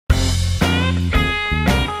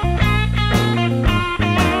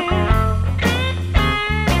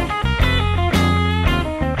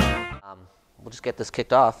just get this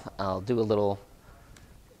kicked off, I'll do a little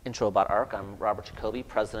intro about ARC. I'm Robert Jacobi,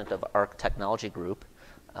 president of ARC Technology Group.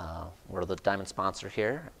 We're the diamond sponsor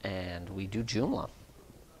here, and we do Joomla.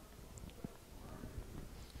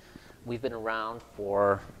 We've been around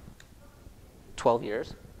for 12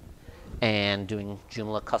 years and doing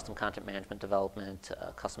Joomla custom content management development,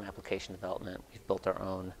 custom application development. We've built our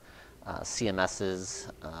own CMSs,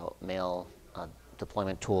 mail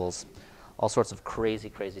deployment tools, all sorts of crazy,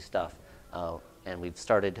 crazy stuff. And we've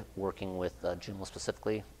started working with Joomla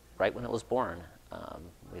specifically right when it was born.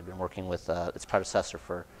 We've been working with its predecessor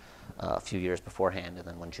for a few years beforehand, and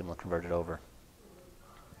then when Joomla converted over.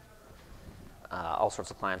 All sorts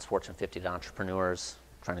of clients, Fortune 50 to entrepreneurs,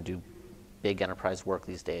 trying to do big enterprise work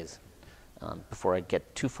these days. Before I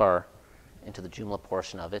get too far into the Joomla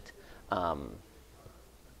portion of it,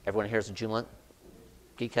 everyone here is a Joomla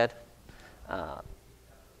geekhead.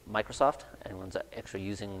 Microsoft, anyone's actually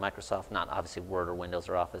using Microsoft, not obviously Word or Windows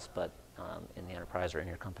or Office, but in the enterprise or in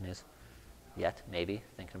your companies yet, maybe,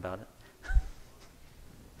 thinking about it.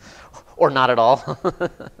 Or not at all.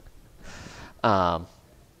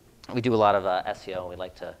 We do a lot of SEO. We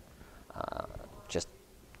like to just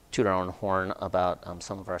toot our own horn about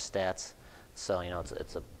some of our stats. So,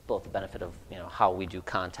 it's both the benefit of, how we do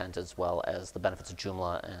content as well as the benefits of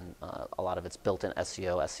Joomla, and a lot of it's built-in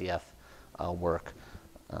SEO, SEF work.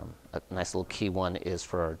 A nice little key one is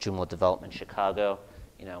for our Joomla development Chicago,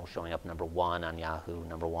 showing up number 1 on Yahoo,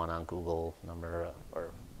 number 1 on Google, number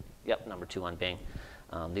 2 on Bing.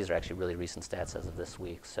 These are actually really recent stats as of this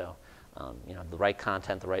week. So, the right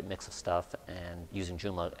content, the right mix of stuff, and using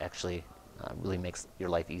Joomla actually really makes your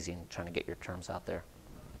life easy in trying to get your terms out there.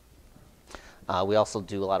 We also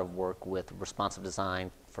do a lot of work with responsive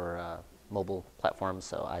design for mobile platforms,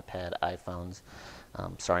 so iPad, iPhones.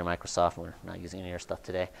 Sorry, Microsoft, we're not using any of your stuff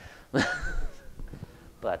today.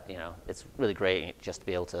 But, it's really great just to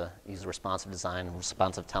be able to use a responsive design, a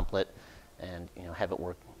responsive template, and, have it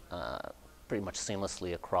work pretty much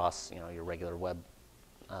seamlessly across, your regular web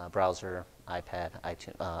browser, iPad,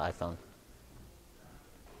 iPhone.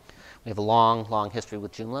 We have a long, long history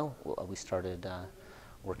with Joomla. We started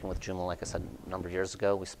working with Joomla, like I said, a number of years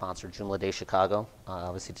ago. We sponsored Joomla Day Chicago.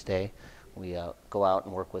 Obviously today, we go out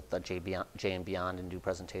and work with J and Beyond and do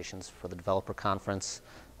presentations for the developer conference.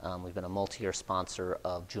 We've been a multi-year sponsor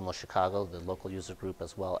of Joomla Chicago, the local user group,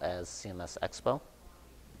 as well as CMS Expo.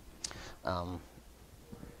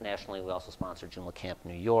 Nationally, we also sponsor Joomla Camp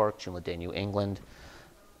New York, Joomla Day New England,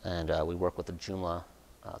 and we work with the Joomla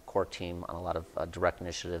core team on a lot of direct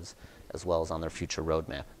initiatives, as well as on their future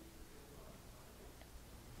roadmap.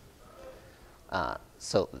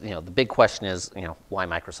 So, the big question is, why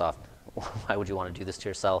Microsoft? Why would you want to do this to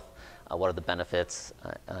yourself? What are the benefits,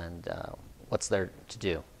 and what's there to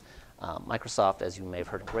do? Microsoft, as you may have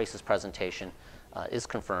heard in Grace's presentation, is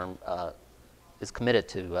committed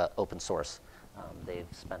to open source. They've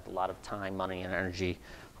spent a lot of time, money, and energy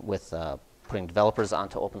with putting developers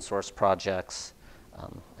onto open source projects.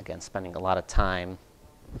 Again, spending a lot of time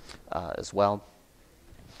as well.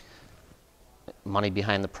 Money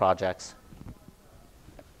behind the projects,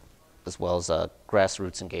 as well as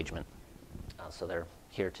grassroots engagement. So they're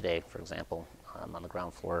here today, for example, on the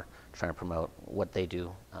ground floor, trying to promote what they do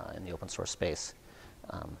in the open source space.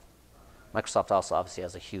 Microsoft also obviously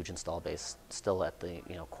has a huge install base, still at the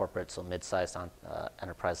corporate, so mid-sized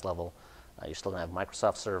enterprise level. You're still going to have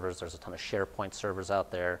Microsoft servers. There's a ton of SharePoint servers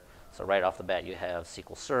out there. So right off the bat, you have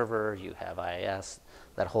SQL Server, you have IIS,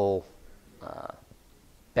 that whole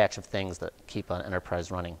batch of things that keep an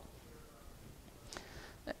enterprise running.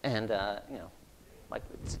 And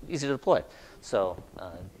it's easy to deploy. So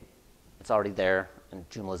it's already there, and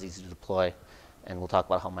Joomla is easy to deploy. And we'll talk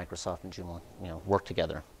about how Microsoft and Joomla work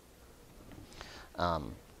together.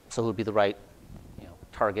 So who would be the right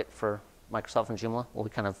target for Microsoft and Joomla? Well, we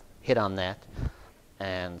kind of hit on that.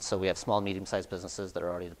 And so we have small, medium-sized businesses that are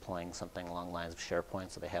already deploying something along the lines of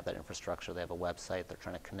SharePoint. So they have that infrastructure. They have a website. They're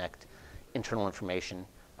trying to connect internal information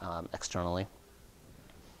externally.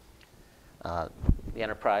 The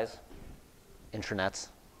enterprise, intranets,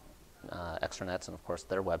 extranets, and of course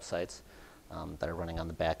their websites that are running on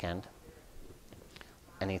the back end.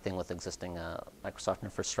 Anything with existing Microsoft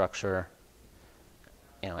infrastructure,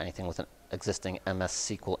 anything with an existing MS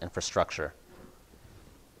SQL infrastructure.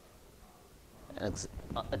 And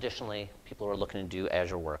additionally, people are looking to do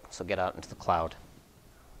Azure work, so get out into the cloud.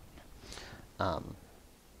 The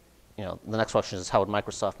next question is, how would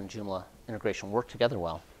Microsoft and Joomla integration work together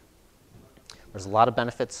well? There's a lot of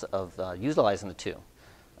benefits of utilizing the two.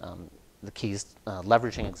 The key is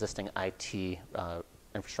leveraging existing IT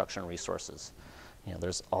infrastructure and resources.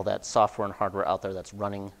 There's all that software and hardware out there that's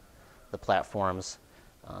running the platforms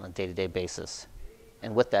on a day-to-day basis.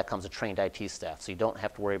 And with that comes a trained IT staff. So you don't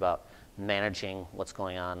have to worry about managing what's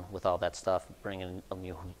going on with all that stuff, bringing a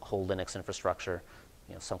whole Linux infrastructure.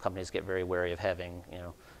 Some companies get very wary of having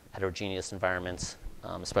heterogeneous environments,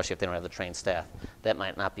 especially if they don't have the trained staff. That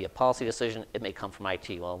might not be a policy decision. It may come from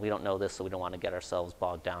IT. Well, we don't know this, so we don't want to get ourselves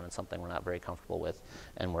bogged down in something we're not very comfortable with,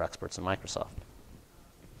 and we're experts in Microsoft.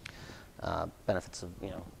 Benefits of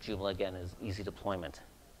Joomla, again, is easy deployment.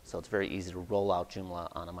 So it's very easy to roll out Joomla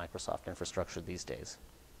on a Microsoft infrastructure these days.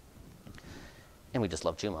 And we just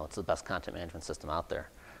love Joomla. It's the best content management system out there.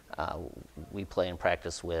 We play and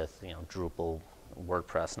practice with Drupal,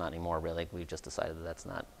 WordPress, not anymore really. We've just decided that that's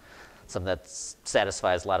not something that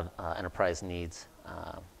satisfies a lot of enterprise needs.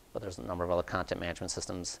 But there's a number of other content management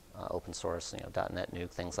systems, open source, .NET,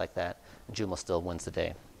 Nuke, things like that. And Joomla still wins the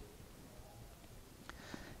day.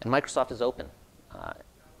 And Microsoft is open.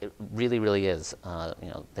 It really, really is.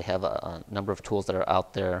 They have a number of tools that are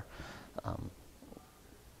out there.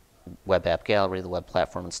 Web App Gallery, the Web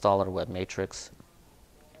Platform Installer, Web Matrix.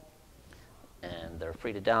 And they're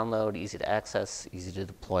free to download, easy to access, easy to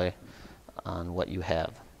deploy on what you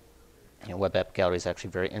have. Web App Gallery is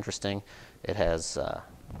actually very interesting. It has, I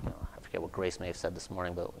forget what Grace may have said this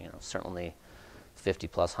morning, but certainly 50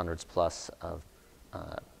 plus, hundreds plus of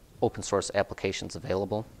open source applications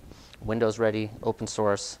available. Windows ready, open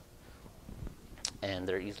source, and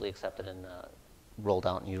they're easily accepted and rolled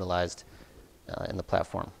out and utilized in the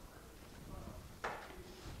platform.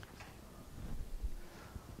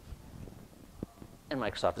 And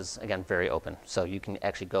Microsoft is, again, very open. So you can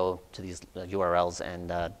actually go to these URLs and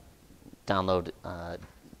download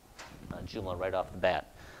Joomla right off the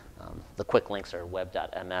bat. The quick links are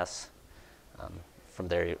web.ms. From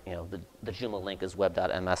there, the Joomla link is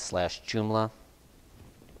web.ms/Joomla.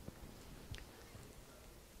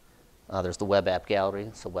 There's the Web App Gallery,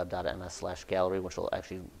 so web.ms/gallery, which will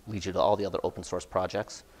actually lead you to all the other open source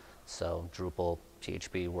projects. So Drupal,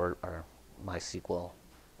 PHP, Word, or MySQL,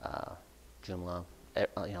 Joomla,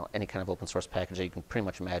 any kind of open source package that you can pretty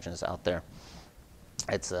much imagine is out there.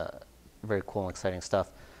 It's very cool and exciting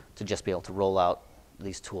stuff to just be able to roll out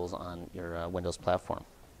these tools on your Windows platform.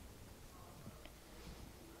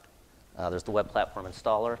 There's the Web Platform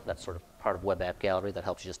Installer. That's sort of part of Web App Gallery that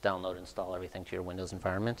helps you just download and install everything to your Windows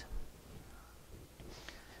environment.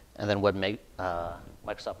 And then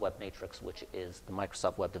Microsoft Web Matrix, which is the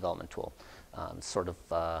Microsoft Web Development Tool. Sort of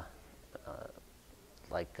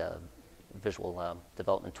like visual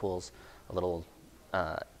development tools,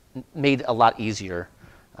 made a lot easier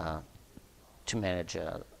to manage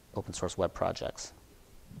open source web projects.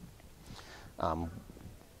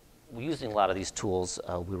 Using a lot of these tools,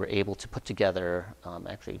 we were able to put together,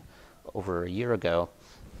 actually over a year ago,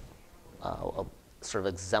 a sort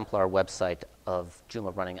of exemplar website of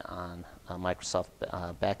Joomla running on Microsoft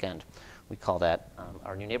backend. We call that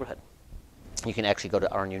Our New Neighborhood. You can actually go to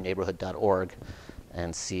ournewneighborhood.org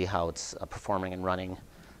and see how it's performing and running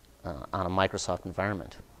on a Microsoft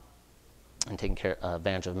environment and taking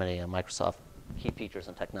advantage of many Microsoft key features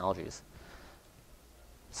and technologies.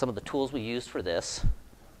 Some of the tools we used for this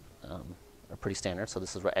are pretty standard. So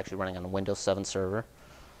this is actually running on a Windows 7 server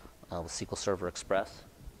with SQL Server Express,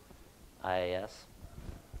 IIS.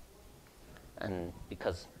 And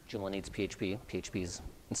because Joomla needs PHP, PHP is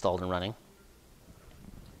installed and running.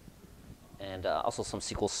 And also some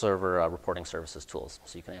SQL Server reporting services tools.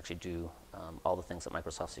 So you can actually do all the things that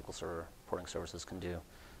Microsoft SQL Server reporting services can do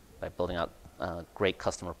by building out great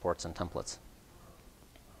custom reports and templates.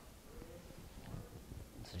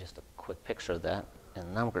 So just a quick picture of that.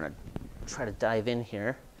 And now we're going to try to dive in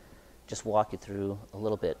here, just walk you through a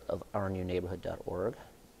little bit of ournewneighborhood.org.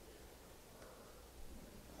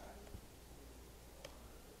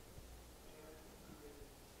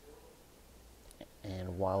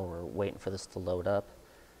 And while we're waiting for this to load up,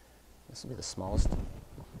 this will be the smallest.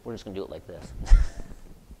 We're just going to do it like this.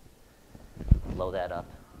 Blow that up,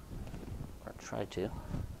 or try to.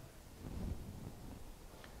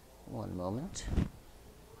 One moment.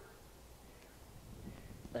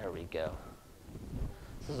 There we go.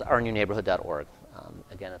 This is ournewneighborhood.org.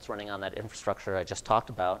 Again, it's running on that infrastructure I just talked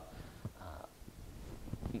about,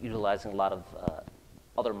 utilizing a lot of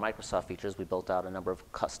other Microsoft features. We built out a number of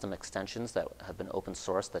custom extensions that have been open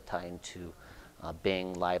source that tie into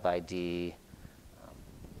Bing, Live ID,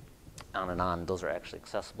 on and on. Those are actually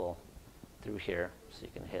accessible through here. So you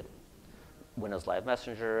can hit Windows Live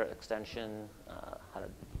Messenger extension,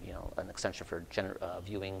 an extension for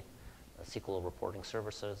viewing SQL reporting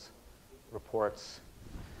services, reports,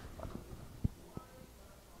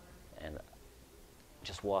 and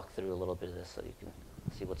just walk through a little bit of this so you can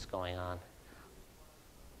see what's going on.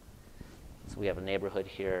 So we have a neighborhood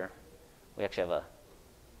here. We actually have a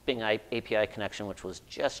Bing API connection, which was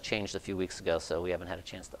just changed a few weeks ago, so we haven't had a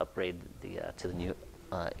chance to upgrade to the new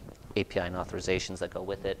API and authorizations that go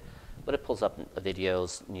with it. But it pulls up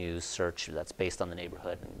videos, news, search that's based on the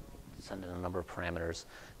neighborhood, and send in a number of parameters.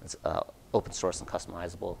 It's open source and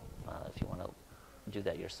customizable if you want to do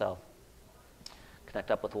that yourself.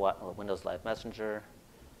 Connect up with Windows Live Messenger.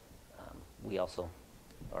 I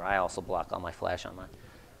also block all my flash on my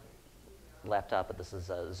laptop, but this is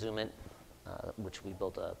Zoom It, which we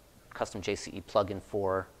built a custom JCE plugin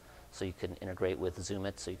for, so you can integrate with Zoom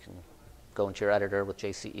It. So you can go into your editor with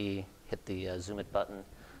JCE, hit the Zoom It button,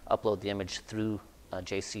 upload the image through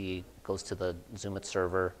JCE, goes to the Zoom It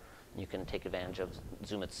server, and you can take advantage of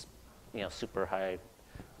Zoom It's super high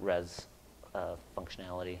res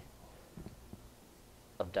functionality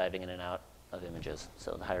of diving in and out of images.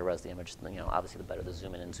 So the higher res the image, obviously the better the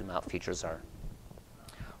zoom in and zoom out features are.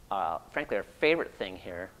 Frankly, our favorite thing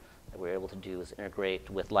here that we're able to do is integrate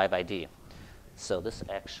with Live ID. So this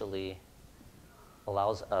actually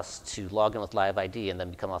allows us to log in with Live ID and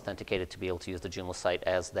then become authenticated to be able to use the Joomla site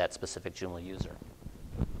as that specific Joomla user.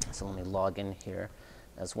 So let me log in here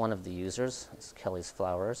as one of the users. It's Kelly's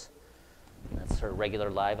Flowers. And that's her regular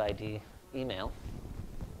Live ID email.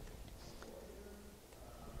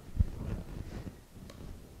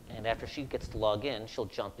 And after she gets to log in, she'll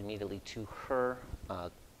jump immediately to her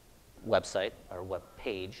website or web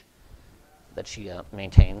page that she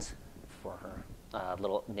maintains for her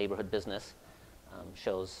little neighborhood business.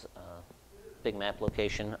 Shows big map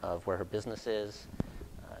location of where her business is.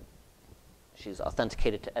 She's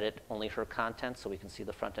authenticated to edit only her content, so we can see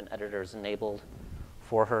the front-end editor is enabled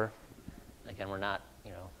for her. Again, we're not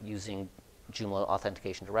using Joomla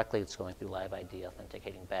authentication directly. It's going through Live ID,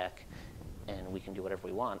 authenticating back, and we can do whatever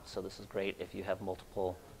we want. So this is great if you have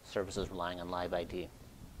multiple services relying on Live ID.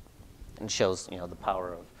 And shows the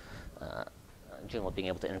power of Joomla being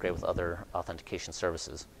able to integrate with other authentication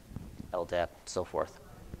services, LDAP, so forth.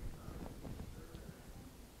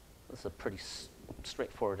 This is a pretty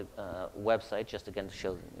straightforward website, just again to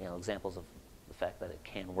show examples of the fact that it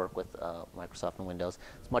can work with Microsoft and Windows.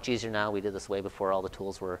 It's much easier now. We did this way before all the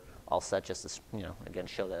tools were all set, just to again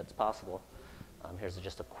show that it's possible. Here's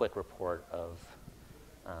just a quick report of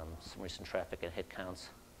some recent traffic and hit counts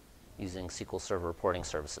using SQL Server reporting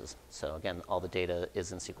services. So again, all the data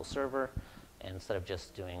is in SQL Server, and instead of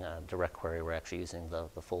just doing a direct query, we're actually using the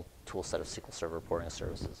full tool set of SQL Server reporting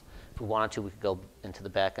services. If we wanted to, we could go into the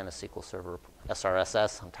back end of SQL Server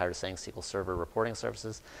SRSS. I'm tired of saying SQL Server reporting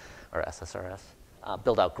services, or SSRS.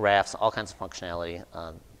 Build out graphs, all kinds of functionality.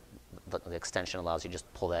 The extension allows you to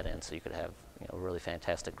just pull that in, so you could have really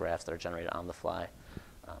fantastic graphs that are generated on the fly,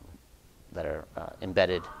 that are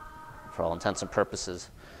embedded for all intents and purposes.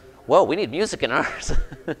 Whoa, we need music in ours.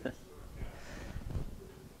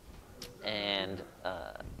 And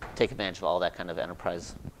take advantage of all that kind of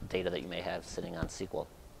enterprise data that you may have sitting on SQL.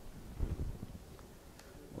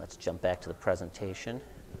 Let's jump back to the presentation.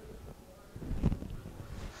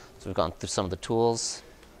 So we've gone through some of the tools.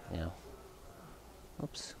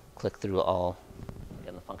 Click through all,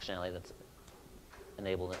 again, the functionality that's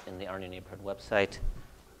enabled in the Our New Neighborhood website.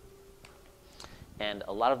 And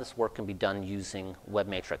a lot of this work can be done using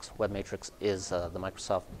WebMatrix. WebMatrix is the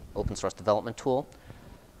Microsoft open source development tool.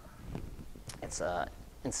 It's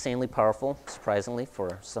insanely powerful, surprisingly,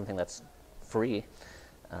 for something that's free,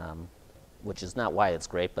 which is not why it's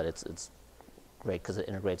great, but it's great because it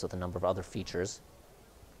integrates with a number of other features.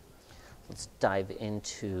 Let's dive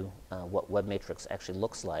into what WebMatrix actually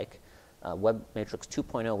looks like. WebMatrix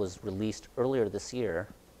 2.0 was released earlier this year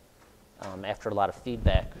after a lot of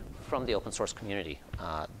feedback from the open source community.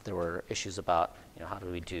 There were issues about how do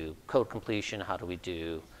we do code completion, how do we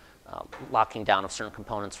do locking down of certain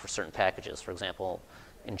components for certain packages. For example,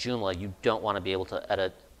 in Joomla, you don't want to be able to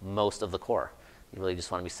edit most of the core. You really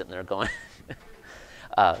just want to be sitting there going,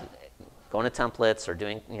 going to templates or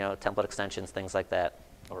doing template extensions, things like that,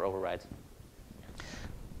 or overrides.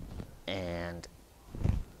 And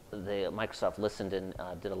Microsoft listened and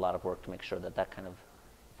did a lot of work to make sure that that kind of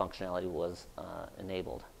functionality was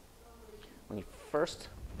enabled. When you first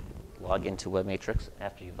log into WebMatrix,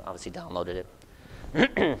 after you've obviously downloaded it,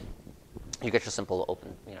 you get your simple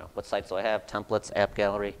open, what sites do I have? Templates, app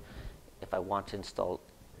gallery. If I want to install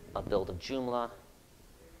a build of Joomla,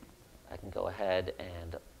 I can go ahead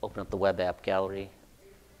and open up the web app gallery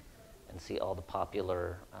and see all the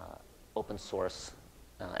popular open source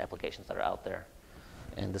applications that are out there.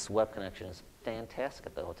 And this web connection is fantastic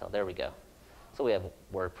at the hotel. There we go. So we have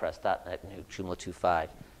WordPress.net, new Joomla 2.5.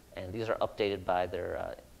 And these are updated by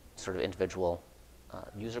their sort of individual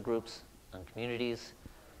user groups and communities.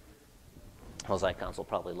 Those icons will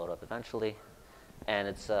probably load up eventually. And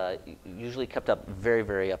it's usually kept up very,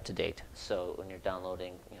 very up to date. So when you're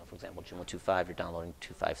downloading, for example, Joomla 2.5, you're downloading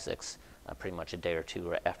 2.5.6 pretty much a day or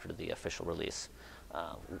two after the official release.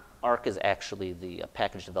 Arc is actually the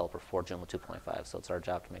package developer for Joomla 2.5, so it's our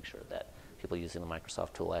job to make sure that people using the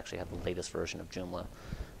Microsoft tool actually have the latest version of Joomla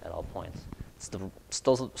at all points. It's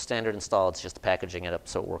still standard install, it's just packaging it up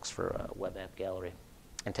so it works for Web App Gallery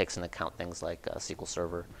and takes into account things like SQL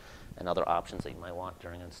Server and other options that you might want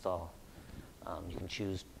during install. You can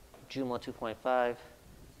choose Joomla 2.5,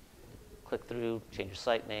 click through, change your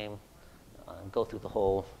site name, go through the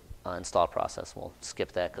whole install process. We'll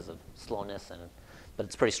skip that because of slowness, but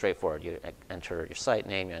it's pretty straightforward. You enter your site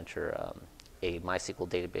name, you enter a MySQL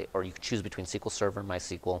database, or you can choose between SQL Server and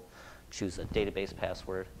MySQL, choose a database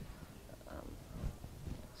password.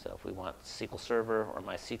 So if we want SQL Server or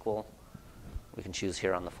MySQL, we can choose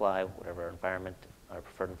here on the fly whatever environment our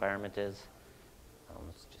preferred environment is.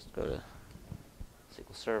 Let's just go to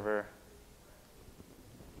SQL Server,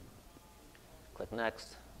 click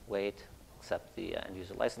Next, wait, accept the end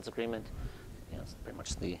user license agreement. It's pretty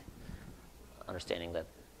much the understanding that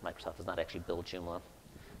Microsoft does not actually build Joomla.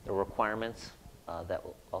 There are requirements that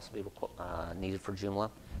will also be needed for Joomla.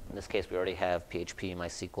 In this case, we already have PHP,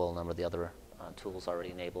 MySQL, a number of the other tools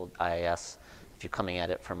already enabled, IIS. If you're coming at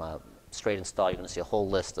it from a straight install, you're going to see a whole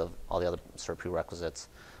list of all the other sort of prerequisites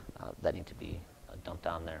that need to be dumped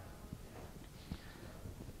down there.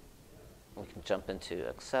 We can jump into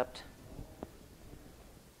accept.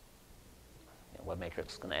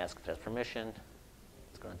 WebMatrix is going to ask if it has permission.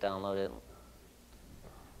 It's going to download it.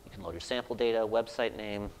 You can load your sample data, website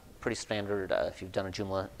name, pretty standard if you've done a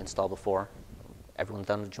Joomla install before. Everyone's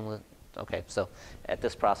done a Joomla? Okay, so at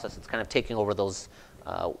this process, it's kind of taking over those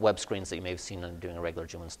web screens that you may have seen when doing a regular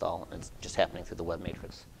Joomla install, and it's just happening through the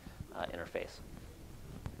WebMatrix interface.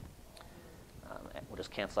 We'll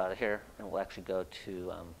just cancel out of here, and we'll actually go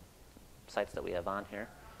to sites that we have on here.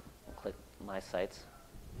 We'll click My Sites.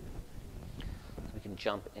 So we can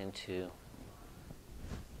jump into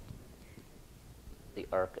the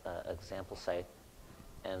Arc example site,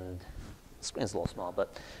 and the screen's a little small,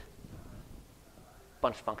 but a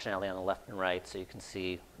bunch of functionality on the left and right, so you can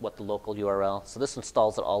see what the local URL. So this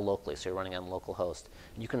installs it all locally, so you're running on localhost.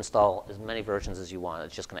 You can install as many versions as you want.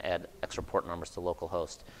 It's just going to add extra port numbers to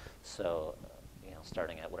localhost. So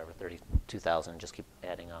starting at whatever 32,000, just keep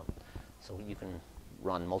adding up. So you can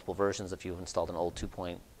run multiple versions if you've installed an old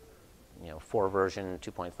 2.4 version,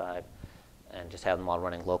 2.5, and just have them all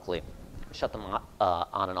running locally. Shut them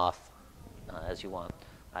on and off as you want.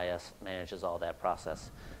 IIS manages all that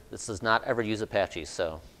process. This does not ever use Apache,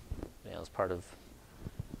 so as part of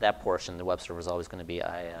that portion, the web server is always going to be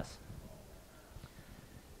IIS.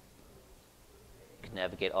 You can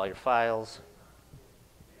navigate all your files.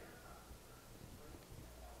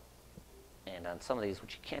 And on some of these,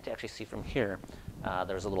 which you can't actually see from here,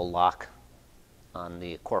 there's a little lock on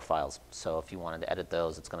the core files. So if you wanted to edit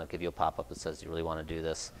those, it's going to give you a pop-up that says you really want to do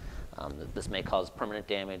this. This may cause permanent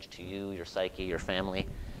damage to you, your psyche, your family,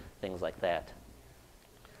 things like that.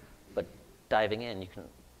 But diving in, you can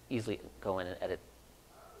easily go in and edit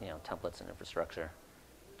templates and infrastructure.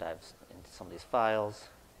 Dives into some of these files.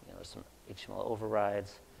 There's some HTML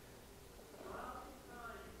overrides.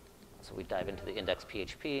 So we dive into the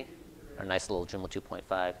index.php, our nice little Joomla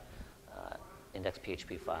 2.5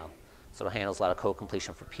 index.php file. So it handles a lot of code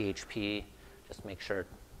completion for PHP. Just make sure,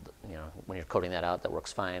 when you're coding that out, that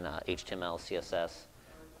works fine. HTML, CSS,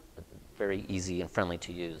 very easy and friendly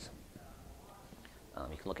to use.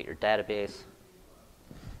 You can look at your database,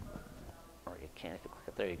 or you can if you click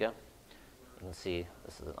it. There you go. You can see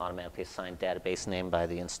this is an automatically assigned database name by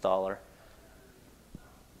the installer.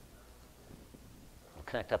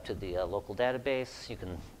 Connect up to the local database. You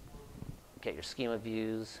can get your schema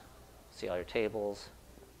views, see all your tables.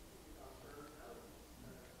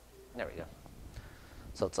 There we go.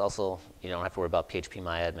 So it's also, you don't have to worry about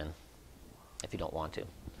PHPMyAdmin if you don't want to.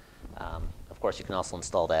 Of course, you can also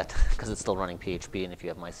install that because it's still running PHP, and if you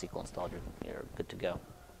have MySQL installed, you're good to go.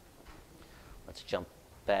 Let's jump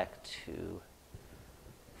back to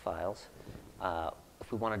files.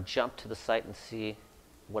 If we want to jump to the site and see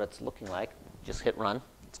what it's looking like, just hit run.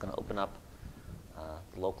 It's going to open up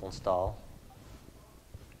the local install.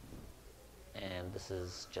 And this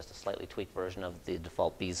is just a slightly tweaked version of the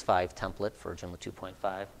default Bees 5 template for Joomla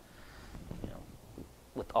 2.5,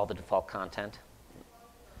 with all the default content.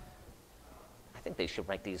 I think they should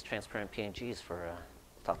write these transparent PNGs for,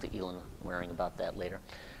 talk to Elon Waring about that later.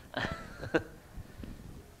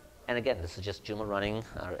 And again, this is just Joomla running.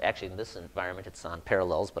 Actually, in this environment, it's on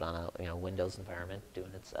Parallels, but on a Windows environment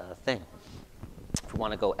doing its thing. If we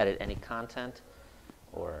want to go edit any content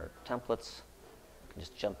or templates, we can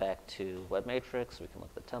just jump back to Web Matrix. We can look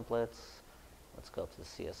at the templates. Let's go up to the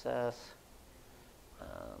CSS.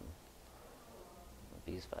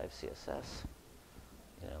 These 5 CSS.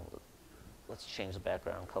 You know, let's change the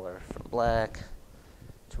background color from black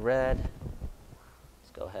to red.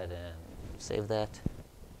 Let's go ahead and save that.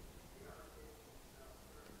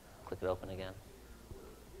 Click it open again.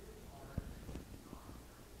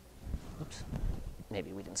 Oops.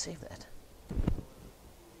 Maybe we didn't save that.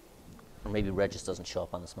 Or maybe red just doesn't show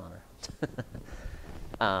up on this monitor.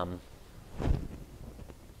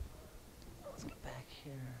 Let's get back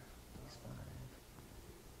here. These 5.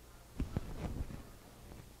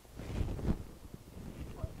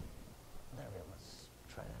 There we go. Let's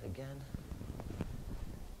try that again.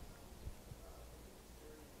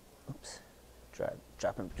 Oops.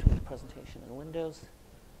 Drop in between the presentation and Windows.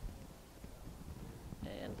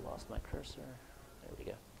 And lost my cursor. There we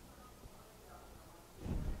go.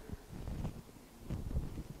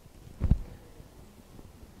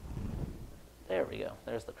 There we go.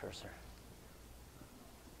 There's the cursor.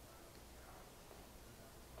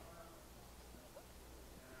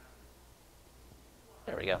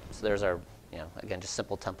 There we go. So there's our, again, just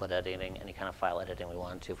simple template editing, any kind of file editing we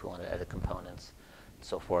wanted to, if we wanted to edit components, and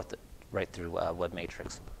so forth, right through Web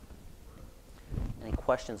Matrix. Any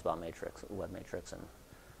questions about Web Matrix, and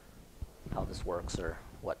how this works or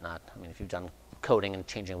whatnot? I mean, if you've done coding and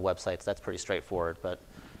changing websites, that's pretty straightforward, but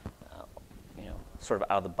sort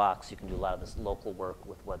of out of the box, you can do a lot of this local work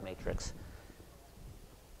with Web Matrix.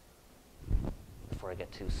 Before I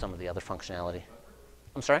get to some of the other functionality.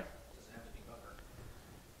 I'm sorry?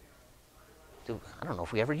 I don't know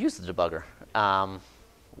if we ever used the debugger.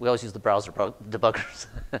 We always use the browser debuggers.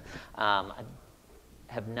 I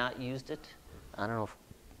have not used it. I don't know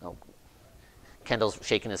if, Kendall's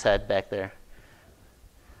shaking his head back there.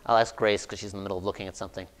 I'll ask Grace because she's in the middle of looking at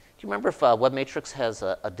something. Do you remember if Web Matrix has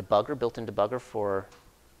a debugger, built-in debugger for?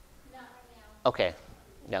 Not right now. Okay.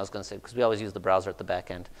 Yeah, I was going to say, because we always use the browser at the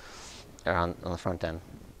back end, or on the front end.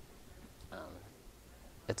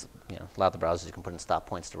 It's, a lot of the browsers you can put in stop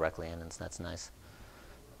points directly in, and that's nice.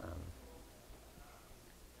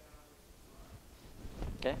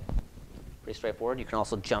 Okay. Pretty straightforward. You can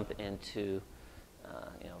also jump into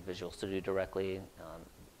Visual Studio directly,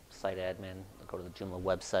 site admin, go to the Joomla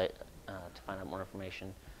website to find out more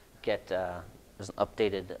information. There's an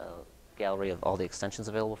updated gallery of all the extensions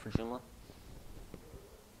available for Joomla.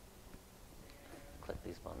 Click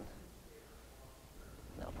these buttons.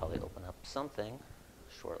 That'll probably open up something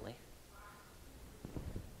shortly.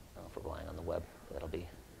 I don't know if we're relying on the web, but that'll take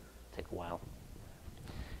a while.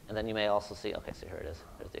 And then you may also see, okay, so here it is.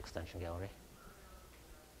 There's the extension gallery.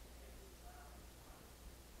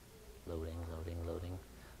 Loading, loading, loading.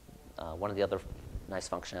 One of the other nice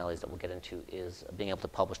functionalities that we'll get into is being able to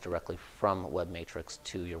publish directly from Web Matrix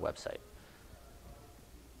to your website.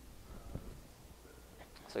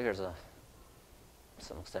 So here's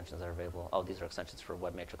some extensions that are available. Oh, these are extensions for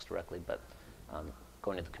Web Matrix directly, but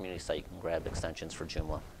going to the community site, you can grab extensions for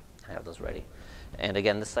Joomla. I have those ready. And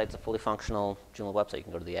again, this site's a fully functional Joomla website. You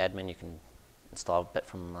can go to the admin, you can install a bit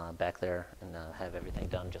from back there, and have everything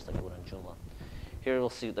done just like you would on Joomla. Here we'll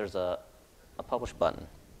see there's a publish button.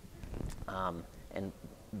 And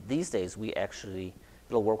these days,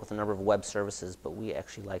 it'll work with a number of web services, but we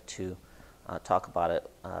actually like to talk about it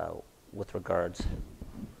with regards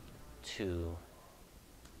to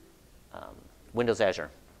Windows Azure.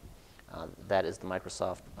 That is the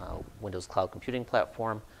Microsoft Windows Cloud Computing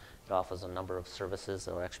Platform. It offers a number of services.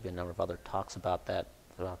 There will actually be a number of other talks about that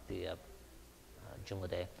throughout the Joomla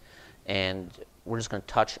Day. And we're just going to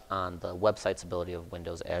touch on the website's ability of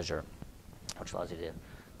Windows Azure, which allows you to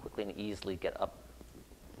quickly and easily get up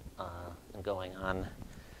and going on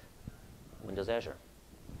Windows Azure.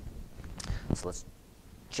 So let's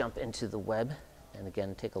jump into the web and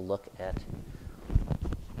again take a look at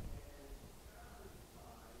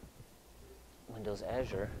Windows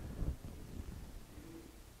Azure.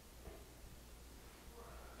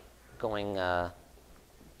 Going to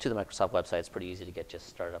the Microsoft website, it's pretty easy to get just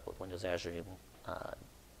started up with Windows Azure. You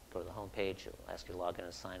go to the home page, it'll ask you to log in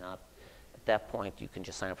and sign up. At that point, you can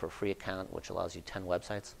just sign up for a free account, which allows you 10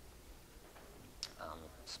 websites.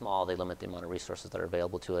 Small, they limit the amount of resources that are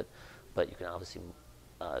available to it, but you can obviously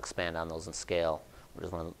expand on those and scale, which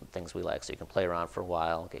is one of the things we like. So you can play around for a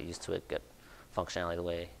while, get used to it, get functionality the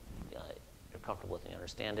way you're comfortable with and you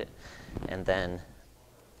understand it, and then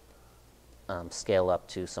scale up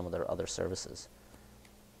to some of their other services.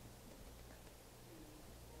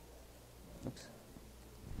 Oops.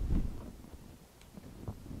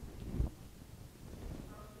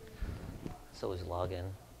 So always log in.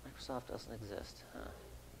 Microsoft doesn't exist. Huh.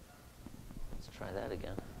 Let's try that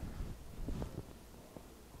again.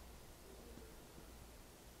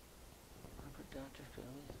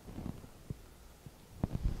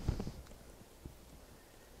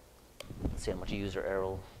 Let's see how much user error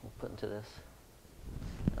we'll put into this.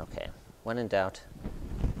 Okay. When in doubt,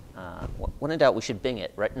 we should Bing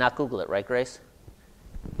it, right? Not Google it, right, Grace?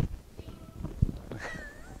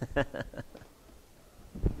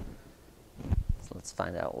 So let's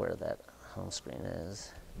find out where that home screen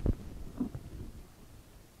is. Let's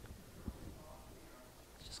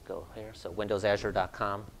just go here. So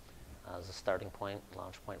windowsazure.com is a starting point,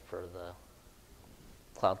 launch point for the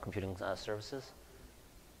cloud computing services.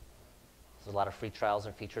 There's a lot of free trials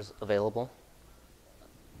and features available.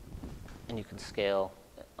 And you can scale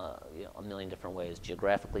a million different ways.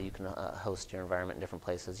 Geographically, you can host your environment in different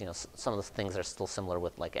places. Some of the things are still similar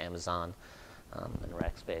with like Amazon and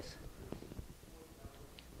Rackspace.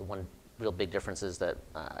 The one real big difference is that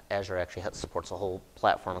Azure actually supports a whole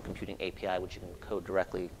platform of computing API, which you can code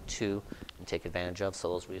directly to and take advantage of. So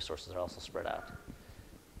those resources are also spread out.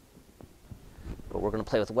 But we're going to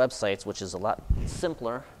play with websites, which is a lot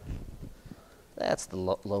simpler. That's the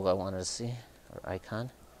logo I wanted to see, or icon.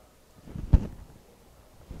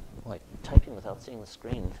 Boy, typing without seeing the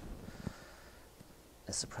screen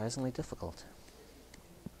is surprisingly difficult.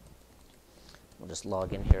 We'll just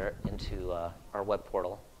log in here into our web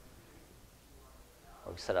portal.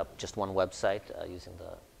 We've set up just one website using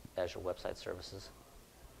the Azure Website Services.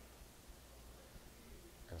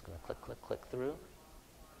 And it's going to click, click, click through.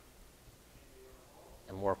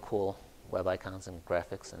 And more cool web icons and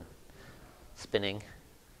graphics and spinning.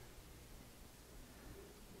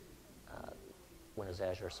 Windows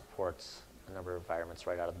Azure supports a number of environments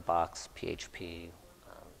right out of the box, PHP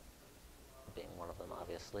being one of them,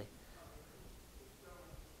 obviously.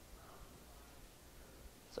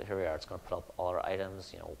 So here we are. It's going to put up all our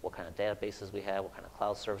items, what kind of databases we have, what kind of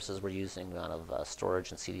cloud services we're using, the amount of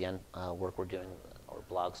storage and CDN work we're doing, or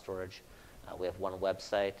blog storage. We have one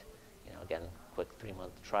website. Again, quick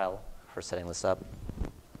 3-month trial for setting this up.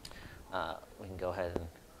 We can go ahead and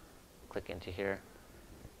click into here.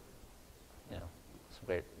 Some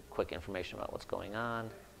great quick information about what's going on.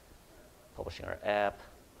 Publishing our app.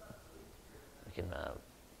 We can,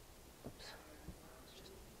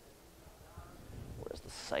 where's the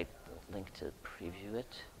site link to preview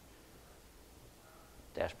it?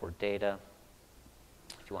 Dashboard data.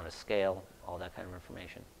 If you want to scale, all that kind of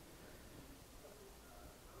information.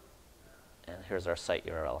 And here's our site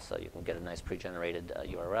URL, so you can get a nice pre-generated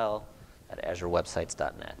URL at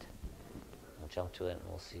azurewebsites.net. We'll jump to it, and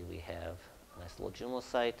we'll see we have a nice little Joomla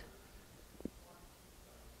site.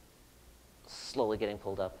 Slowly getting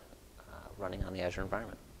pulled up, running on the Azure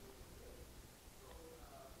environment.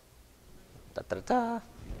 Da-da-da-da.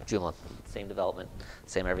 Joomla, same development,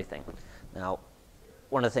 same everything. Now,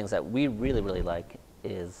 one of the things that we really, really like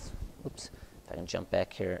is, oops, if I can jump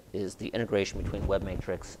back here, is the integration between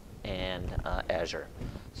WebMatrix and Azure.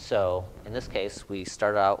 So in this case, we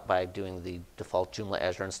started out by doing the default Joomla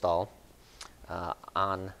Azure install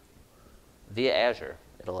via Azure.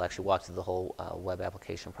 It'll actually walk through the whole web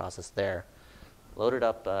application process there. Loaded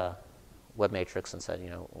up WebMatrix and said,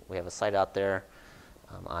 we have a site out there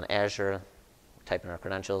on Azure. Type in our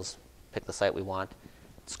credentials, pick the site we want.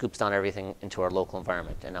 It scoops down everything into our local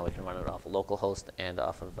environment, and now we can run it off a local host and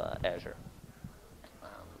off of Azure.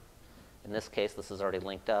 In this case, this is already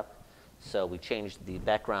linked up. So we changed the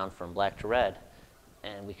background from black to red,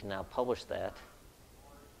 and we can now publish that.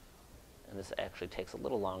 And this actually takes a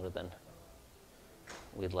little longer than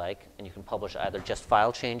we'd like. And you can publish either just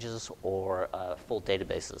file changes or full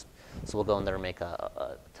databases. So we'll go in there and make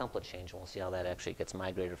a template change, and we'll see how that actually gets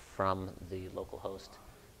migrated from the local host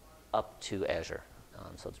up to Azure.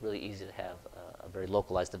 So it's really easy to have a very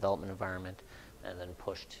localized development environment and then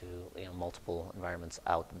push to multiple environments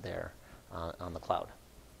out there on the cloud.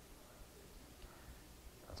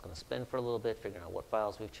 It's going to spin for a little bit, figuring out what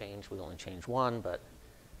files we've changed. We've only changed one, but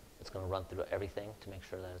it's going to run through everything to make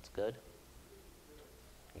sure that it's good.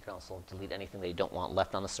 You can also delete anything that you don't want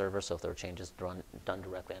left on the server. So if there are changes done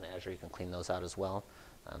directly on Azure, you can clean those out as well,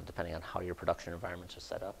 depending on how your production environments are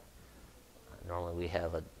set up. Normally, we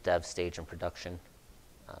have a dev stage and production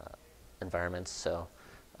environments. So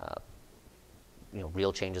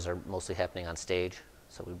real changes are mostly happening on stage.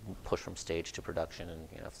 So we push from stage to production, and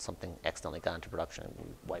if something accidentally got into production,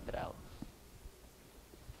 we wipe it out.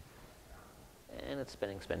 And it's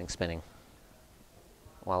spinning, spinning, spinning.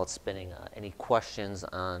 While it's spinning, any questions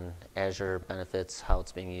on Azure benefits, how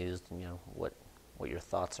it's being used, and what your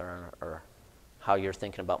thoughts are, or how you're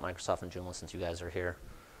thinking about Microsoft and Joomla since you guys are here?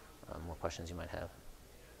 more questions you might have.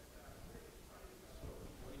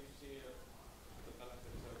 What do you see the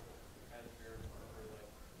benefits of Azure over like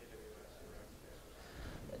AWS or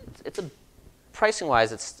Rackspace? It's a pricing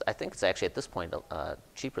wise, I think it's actually at this point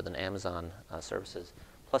cheaper than Amazon services.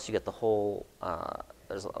 Plus, you get the whole.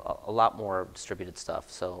 There's a lot more distributed stuff.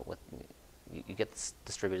 So with you get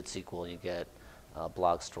distributed SQL, you get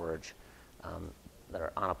blog storage that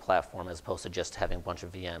are on a platform as opposed to just having a bunch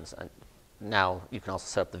of VMs. And now you can also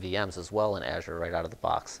set up the VMs as well in Azure right out of the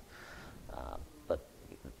box. But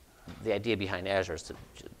the idea behind Azure is to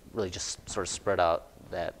really just sort of spread out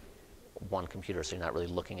that one computer, so you're not really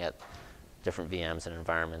looking at different VMs and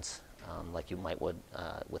environments like you might would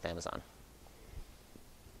with Amazon.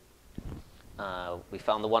 We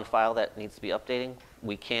found the one file that needs to be updating.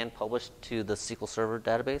 We can publish to the SQL Server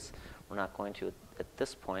database. We're not going to at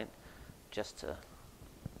this point, just to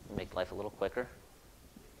make life a little quicker.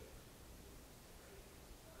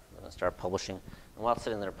 We're going to start publishing. And while it's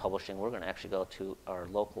sitting there publishing, we're going to actually go to our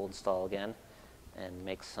local install again and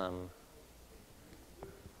make some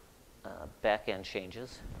back-end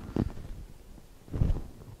changes.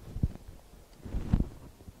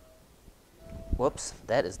 Whoops,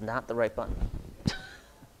 that is not the right button.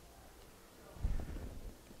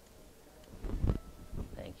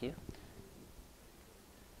 Thank you.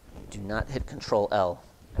 Do not hit Control L.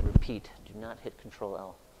 I repeat, do not hit Control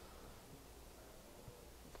L.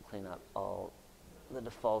 Clean out all the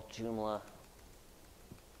default Joomla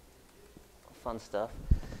fun stuff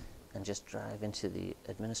and just drive into the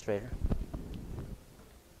administrator.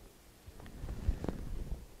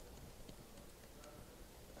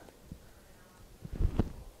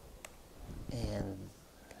 And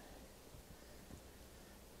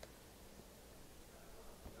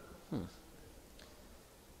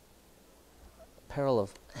peril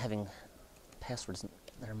of having passwords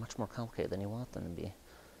that are much more complicated than you want them to be.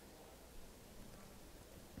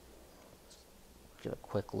 Give a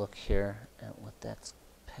quick look here at what that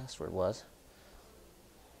password was.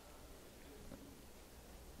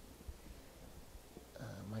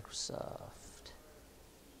 Microsoft.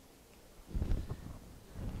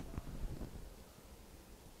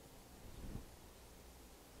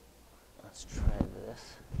 Let's try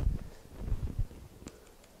this.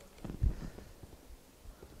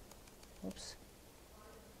 Oops.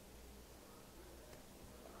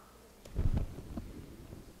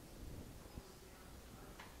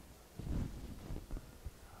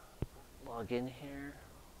 Log in here.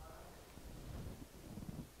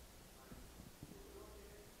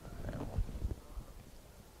 No.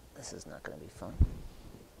 This is not going to be fun.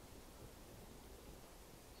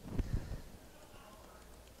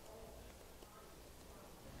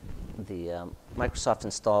 The Microsoft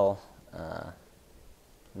install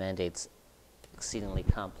mandates exceedingly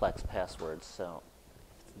complex passwords, so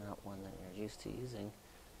if it's not one that you're used to using,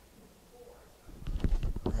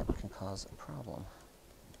 that can cause a problem.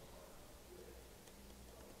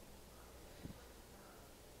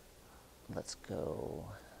 Let's go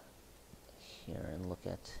here and look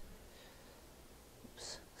at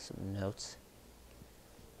some notes.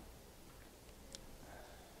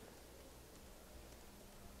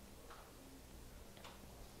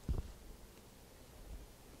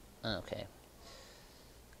 Okay.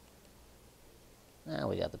 Now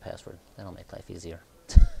we got the password. That'll make life easier.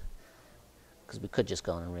 Because we could just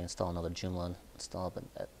go in and reinstall another Joomla install, but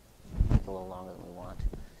that takes a little longer than we want.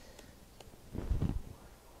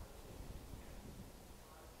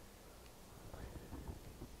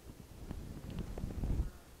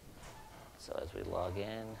 So as we log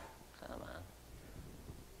in, come on.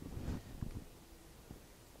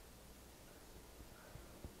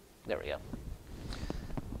 There we go.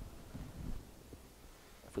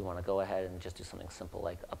 If we want to go ahead and just do something simple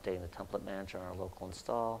like updating the template manager on our local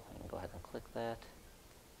install, we can go ahead and click that.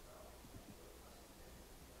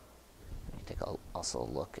 We can take also a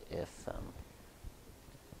look if,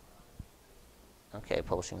 okay,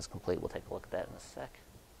 publishing is complete. We'll take a look at that in a sec.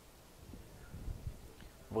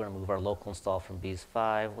 We're going to move our local install from Bees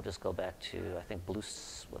 5. We'll just go back to, I think, what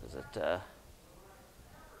is it?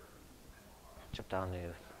 Jump down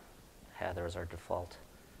to Heather as our default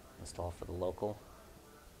install for the local.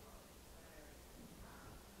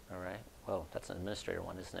 All right. Whoa, that's an administrator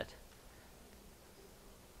one, isn't it?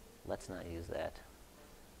 Let's not use that.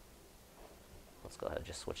 Let's go ahead and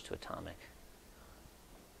just switch to Atomic.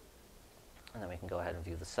 And then we can go ahead and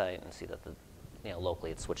view the site and see that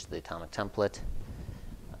locally it's switched to the Atomic template.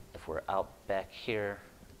 If we're out back here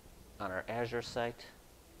on our Azure site,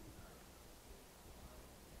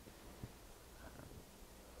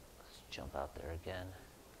 let's jump out there again.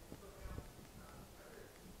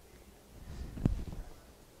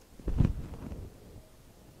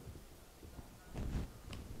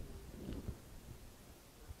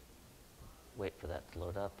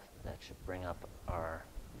 that should bring up our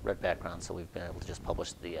red background, so we've been able to just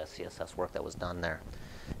publish the CSS work that was done there.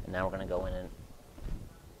 And now we're going to go in and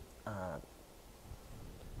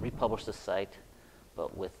republish the site,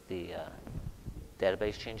 but with the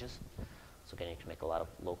database changes. So again, you can make a lot of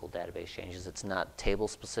local database changes. It's not table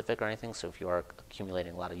specific or anything, so if you are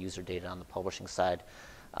accumulating a lot of user data on the publishing side,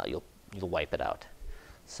 you'll wipe it out.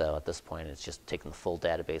 So at this point, it's just taking the full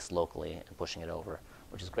database locally and pushing it over,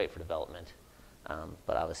 which is great for development.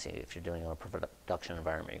 But obviously, if you're doing it in a production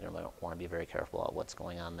environment, you're going to want to be very careful about what's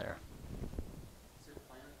going on there. Is there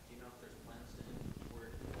plans? Do you know if there's plans to where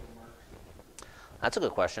it will merge? That's a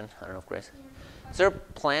good question. I don't know if Grace. Is there a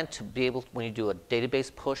plan to be able, when you do a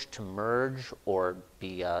database push, to merge or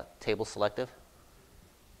be table selective?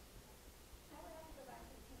 I would have to go back to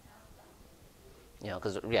the team and ask them. You know,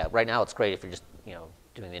 because yeah, right now it's great if you're just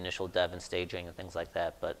doing the initial dev and staging and things like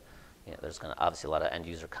that. But there's going to obviously a lot of end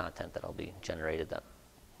user content that'll be generated. That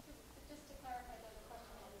Just to clarify, though, the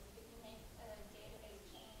question is, if you make a database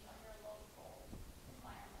change on your local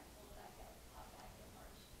environment, will that get automatically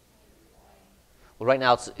merged when you deploy? well, right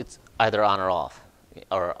now it's either on or off,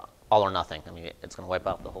 or all or nothing. I mean, it's going to wipe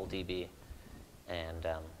out the whole DB, and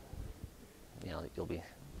you'll be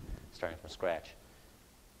starting from scratch.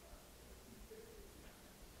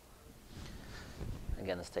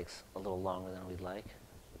 Again, this takes a little longer than we'd like. If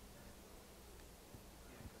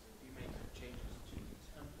you make changes to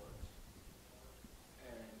templates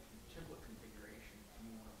and template configuration, do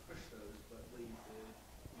you want to push those but leave the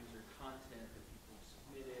user content that people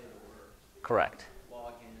submitted or Correct.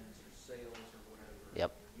 logins or sales or whatever?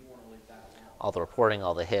 Yep. You want to leave that alone. All the reporting,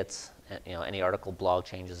 all the hits, any article blog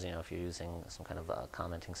changes, if you're using some kind of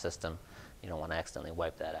commenting system, you don't want to accidentally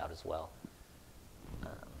wipe that out as well.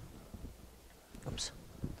 Oops.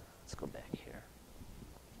 Let's go back here.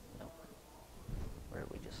 Nope. Where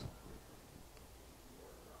did we just?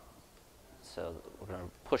 So we're going to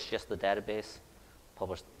push just the database,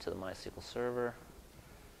 publish to the MySQL server.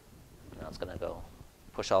 Now it's going to go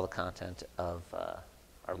push all the content of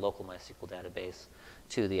our local MySQL database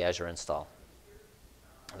to the Azure install.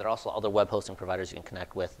 There are also other web hosting providers you can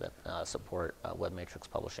connect with that support web matrix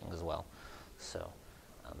publishing as well. So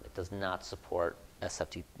it does not support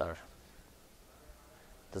SFTP,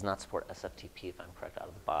 if I'm correct, out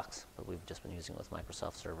of the box, but we've just been using it with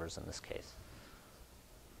Microsoft servers in this case.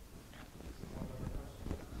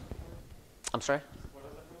 I'm sorry?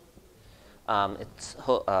 It's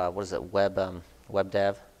what is it?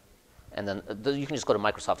 WebDAV, and then you can just go to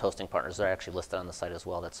Microsoft hosting partners. They're actually listed on the site as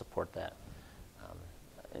well that support that.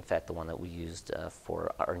 In fact, the one that we used for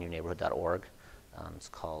our newneighborhood.org, it's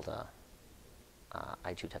called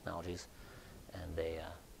i2 Technologies, and they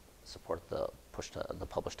support the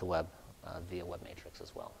publish to web via web matrix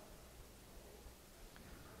as well.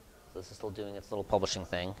 So this is still doing its little publishing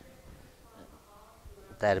thing.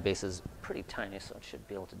 The database is pretty tiny, so it should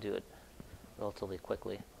be able to do it relatively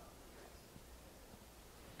quickly.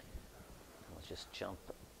 Let's just jump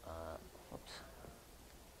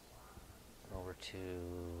over to,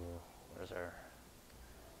 where's our,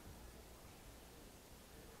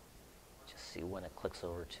 just see when it clicks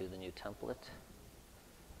over to the new template.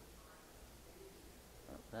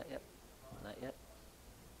 Oh, not yet, not yet.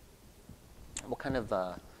 What kind of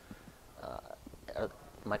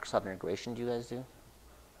Microsoft integration do you guys do?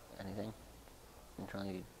 Anything?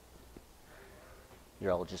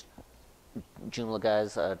 You're all just Joomla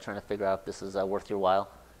guys trying to figure out if this is worth your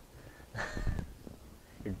while?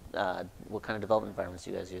 What kind of development environments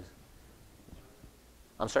do you guys use?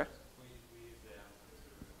 I'm sorry? We use the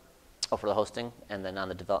Oh, for the hosting, and then on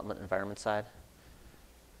the development environment side?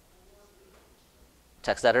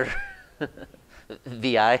 Text editor?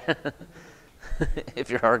 VI? If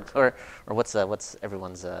you're hardcore, or what's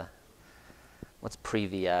everyone's what's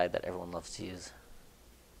pre-VI that everyone loves to use?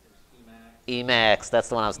 There's Emacs. Emacs, that's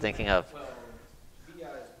the one I was thinking of. Well, VI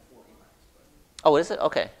is before Emacs, but Oh, is it?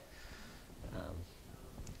 Okay.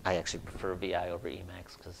 I actually prefer VI over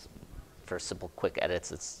Emacs because for simple, quick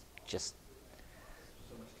edits, it's just,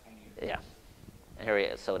 so much tinier. yeah. And here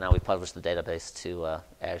we, so now we publish the database to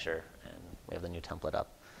Azure, and we have the new template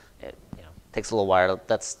up. It takes a little while.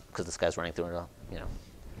 That's because this guy's running through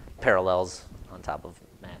parallels on top of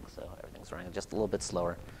Mac, so everything's running just a little bit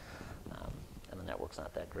slower, and the network's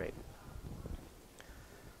not that great.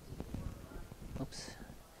 Oops,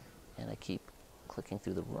 and I keep clicking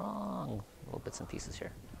through the wrong little bits and pieces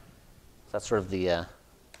here. So that's sort of the,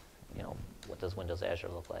 what does Windows Azure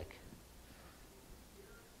look like?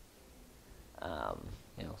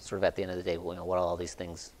 Sort of at the end of the day, what all these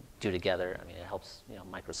things do together. I mean, it helps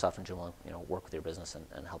Microsoft and Joomla work with your business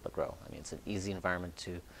and help it grow. I mean, it's an easy environment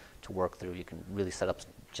to work through. You can really set up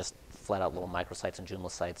just flat out little microsites and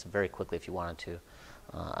Joomla sites very quickly if you wanted to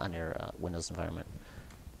on your Windows environment.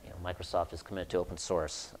 Microsoft is committed to open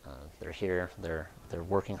source. They're here. They're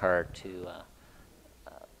working hard to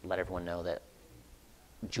let everyone know that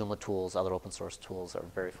Joomla tools, other open source tools, are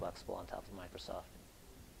very flexible on top of Microsoft.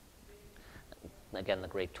 Again, the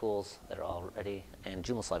great tools that are all ready, and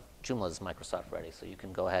Joomla is Microsoft ready, so you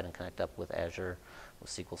can go ahead and connect up with Azure, with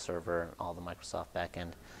SQL Server, all the Microsoft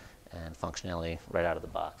backend and functionality right out of the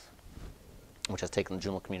box, which has taken the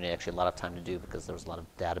Joomla community actually a lot of time to do because there was a lot of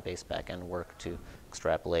database backend work to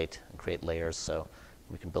extrapolate and create layers. So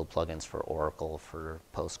we can build plugins for Oracle, for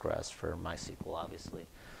Postgres, for MySQL, obviously,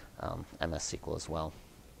 MS SQL as well.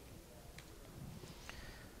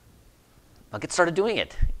 I'll get started doing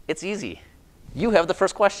it. It's easy. You have the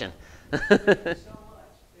first question. Thank you so much.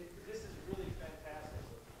 This is really fantastic.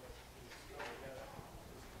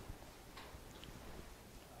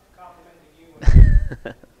 Complimenting you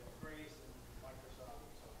and Grace and Microsoft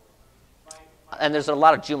and so forth. And there's a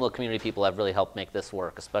lot of Joomla community people that have really helped make this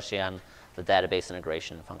work, especially on the database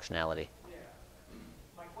integration and functionality. Yeah.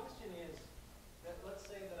 My question is that let's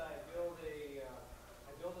say that I build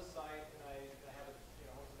a site and I have it,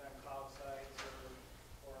 hosted on cloud sites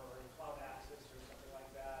or cloud access or something like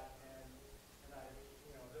that, and I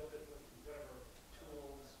build it with whatever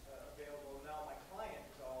tools available. Now my client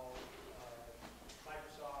is all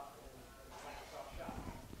Microsoft and Microsoft Shop.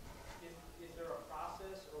 Is there a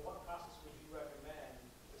process, or what process would you recommend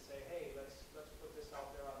to say, hey, let's put this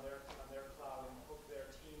out there on their cloud and hook their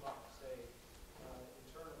team up, say,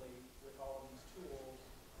 internally with all of these tools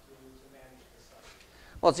to manage the site?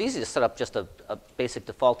 Well, it's easy to set up just a basic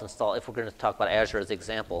default install. If we're going to talk about Azure as an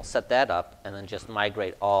example, set that up and then just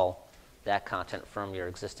migrate all that content from your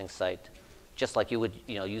existing site, just like you would,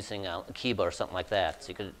 using Akiba or something like that. So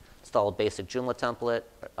you could install a basic Joomla template,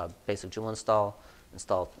 a basic Joomla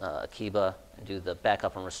install Akiba, and do the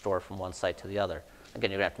backup and restore from one site to the other. Again,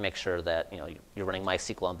 you're going to have to make sure that you're running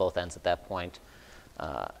MySQL on both ends at that point.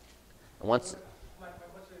 And once My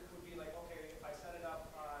question would be like, okay, if I set it up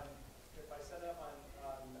on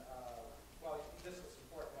well, this will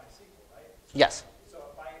support MySQL, right? yes, So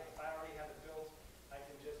if I already have it built, I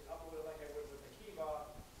can just upload it like I would with Akiba,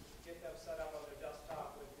 get them set up on their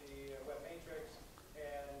desktop with the web matrix,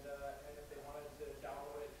 and if they wanted to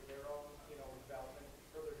download it to their own,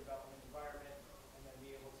 further development environment, and then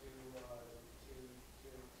be able to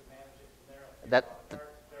manage it from there. They're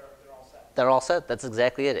all set. they're all set. That's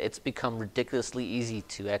exactly it. It's become ridiculously easy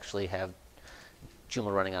to actually have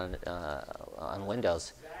Joomla running on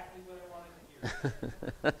Windows. Exactly what I wanted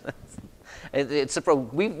to hear. It's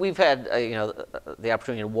we've had the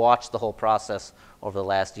opportunity to watch the whole process over the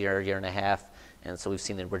last year and a half, and so we've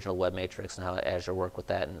seen the original web matrix and how Azure worked with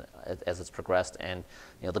that, and as it's progressed, and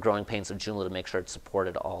the growing pains of Joomla to make sure it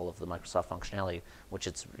supported all of the Microsoft functionality, which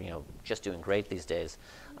it's just doing great these days.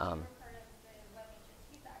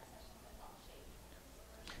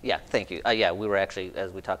 Yeah, thank you. Yeah, we were actually,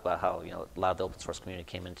 as we talked about how a lot of the open source community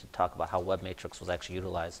came in to talk about how web matrix was actually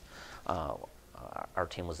utilized. Our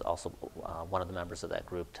team was also one of the members of that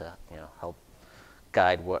group to help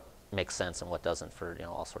guide what makes sense and what doesn't for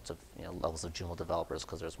all sorts of levels of Joomla developers,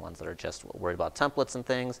 because there's ones that are just worried about templates and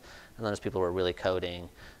things, and then there's people who are really coding,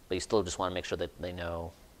 but you still just want to make sure that they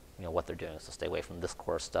know what they're doing. So stay away from this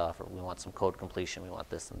core stuff, or we want some code completion, we want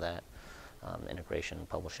this and that, integration and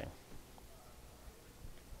publishing.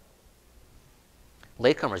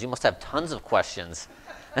 Latecomers, you must have tons of questions.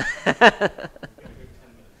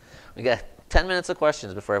 We got 10 minutes of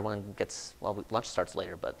questions before everyone gets, lunch starts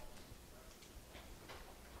later, but.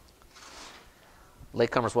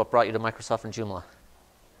 Latecomers, what brought you to Microsoft and Joomla?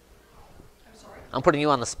 I'm sorry? I'm putting you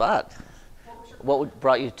on the spot. What was your What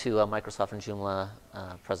brought you to Microsoft and Joomla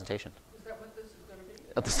presentation? Is that what this is going to be?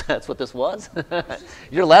 That's what this was?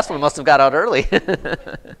 Your last one must have got out early. Oh,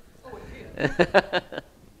 it did.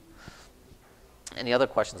 Any other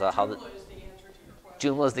questions about how the Joomla is the answer to your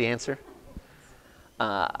question. Joomla is the answer?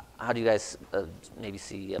 How do you guys maybe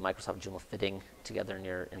see Microsoft and Joomla fitting together in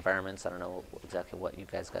your environments? I don't know exactly what you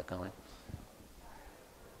guys got going.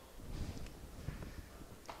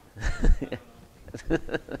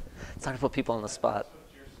 It's hard to put people on the spot.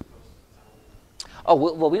 Oh,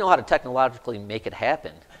 well, we know how to technologically make it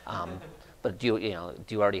happen. But do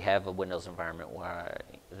you already have a Windows environment where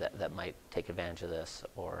that might take advantage of this,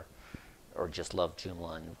 or just love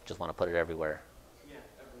Joomla and just want to put it everywhere? Yeah,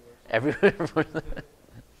 everywhere.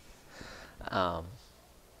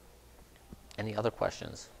 Any other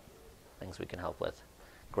questions? things we can help with.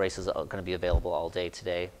 Grace is going to be available all day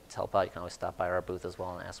today to help out. You can always stop by our booth as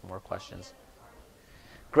well and ask more questions.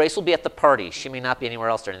 Grace will be at the party. She may not be anywhere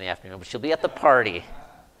else during the afternoon, but she'll be at the party.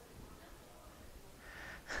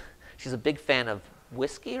 She's a big fan of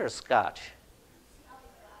whiskey or scotch?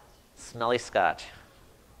 Smelly scotch.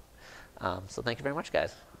 So thank you very much,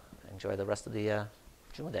 guys. Enjoy the rest of the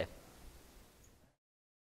Joomla day.